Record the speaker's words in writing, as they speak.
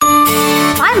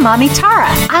I'm Mommy Tara.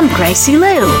 I'm Gracie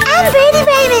Lou. I'm Brady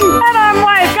Raymond. And I'm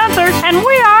Wyatt Gunther. And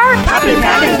we are Puppy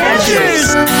Pack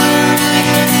Adventures.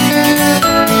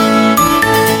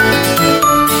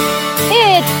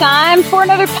 It's time for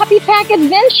another Puppy Pack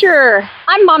Adventure.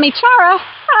 I'm Mommy Tara.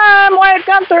 I'm Wyatt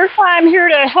Gunther. I'm here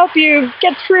to help you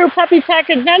get through Puppy Pack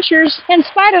Adventures in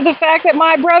spite of the fact that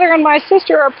my brother and my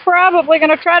sister are probably going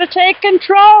to try to take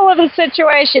control of the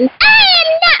situation. I am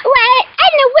not Wyatt. I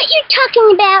know what you're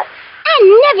talking about.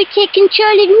 I never take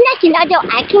control of nothing, although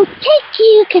I can take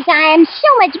you because I am so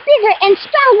much bigger and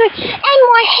stronger and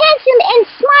more handsome and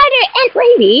smarter and...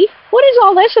 Brady, what is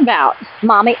all this about?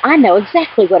 Mommy, I know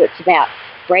exactly what it's about.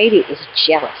 Brady is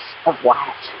jealous of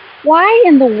Wyatt. Why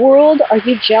in the world are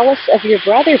you jealous of your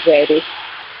brother, Brady?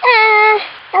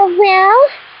 Well,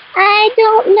 I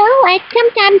don't know.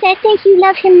 Sometimes I think you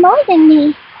love him more than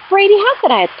me. Brady, how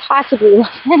could I possibly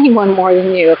love anyone more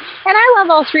than you? And I love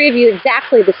all three of you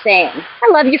exactly the same. I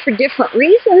love you for different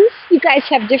reasons. You guys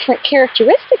have different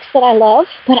characteristics that I love,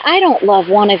 but I don't love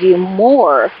one of you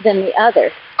more than the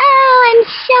other. Oh, I'm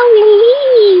so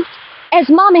relieved. As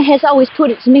Mama has always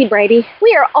put it to me, Brady,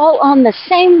 we are all on the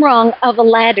same rung of a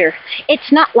ladder.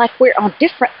 It's not like we're on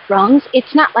different rungs.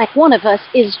 It's not like one of us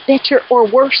is better or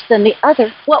worse than the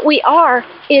other. What we are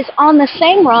is on the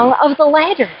same rung of the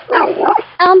ladder.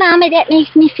 Oh, Mama, that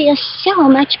makes me feel so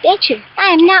much better.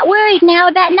 I'm not worried now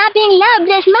about not being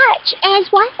loved as much as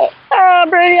Wyatt. Oh,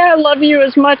 Brady, I love you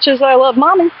as much as I love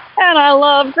Mommy. And I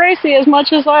love Gracie as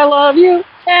much as I love you.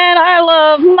 And I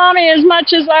love Mommy as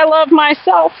much as I love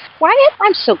myself. Wyatt,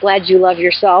 I'm so glad you love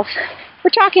yourself.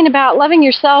 We're talking about loving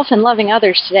yourself and loving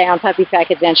others today on Puppy Pack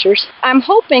Adventures. I'm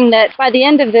hoping that by the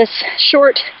end of this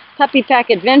short Puppy Pack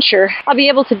Adventure, I'll be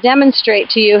able to demonstrate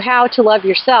to you how to love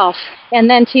yourself and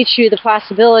then teach you the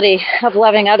possibility of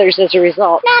loving others as a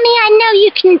result. Mommy, I know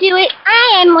you can do it.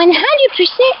 I am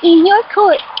 100% in your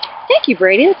court. Thank you,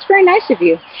 Brady. That's very nice of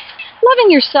you.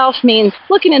 Loving yourself means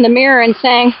looking in the mirror and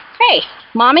saying, hey,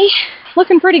 Mommy,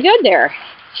 looking pretty good there.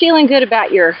 Feeling good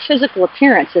about your physical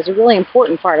appearance is a really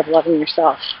important part of loving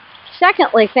yourself.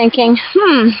 Secondly, thinking,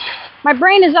 my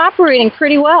brain is operating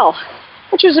pretty well,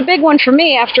 which was a big one for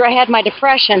me after I had my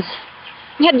depression.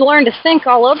 I had to learn to think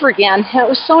all over again. It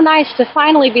was so nice to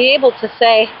finally be able to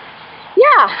say,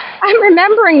 yeah, I'm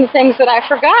remembering the things that I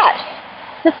forgot.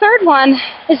 The third one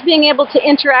is being able to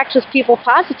interact with people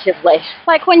positively.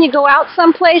 Like when you go out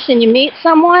someplace and you meet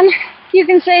someone, you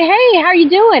can say, hey, how you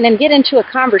doing? And get into a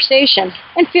conversation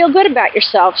and feel good about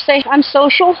yourself. Say, I'm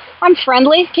social, I'm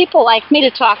friendly, people like me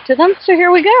to talk to them, so here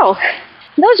we go.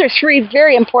 Those are three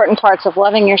very important parts of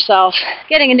loving yourself.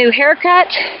 Getting a new haircut,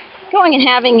 going and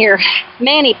having your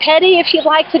mani-pedi if you'd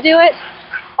like to do it.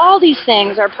 All these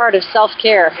things are part of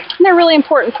self-care, and they're really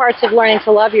important parts of learning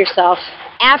to love yourself.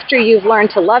 After you've learned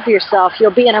to love yourself,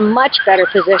 you'll be in a much better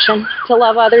position to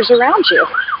love others around you.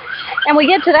 And we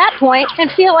get to that point and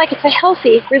feel like it's a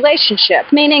healthy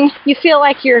relationship, meaning you feel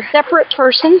like you're a separate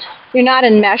person. You're not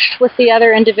enmeshed with the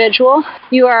other individual.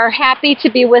 You are happy to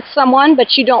be with someone,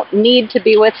 but you don't need to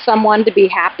be with someone to be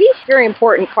happy. Very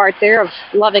important part there of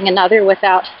loving another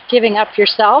without giving up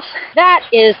yourself. That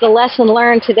is the lesson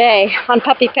learned today on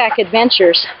Puppy Pack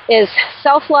Adventures, is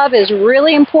self-love is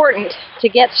really important to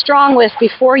get strong with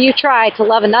before you try to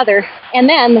love another. And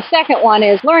then the second one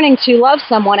is learning to love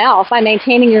someone else by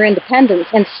maintaining your independence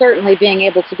and certainly being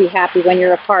able to be happy when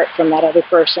you're apart from that other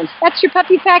person. That's your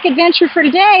Puppy Pack Adventure for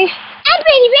today. I'm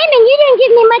Brady Raymond. You didn't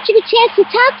give me much of a chance to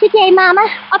talk today, Mama.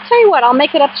 I'll tell you what, I'll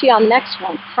make it up to you on the next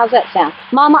one. How's that sound?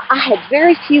 Mama, I had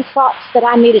very few thoughts that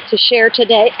I needed to share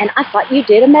today, and I thought you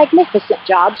did a magnificent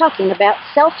job talking about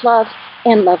self-love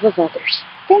and love of others.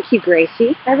 Thank you,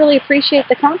 Gracie. I really appreciate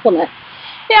the compliment.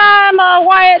 Yeah, I'm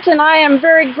Wyatt, and I am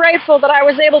very grateful that I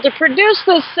was able to produce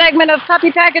this segment of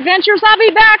Puppy Pack Adventures. I'll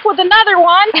be back with another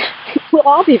one. We'll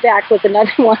all be back with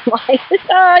another one, Wyatt.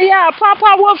 Yeah, pop,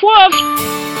 woof, woof.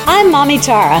 I'm Mommy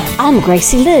Tara. I'm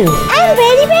Gracie Lou. I'm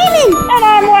Brady Raymond. And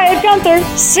I'm Wyatt Gunther.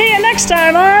 See you next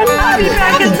time on Puppy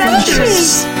Pack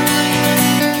Adventures.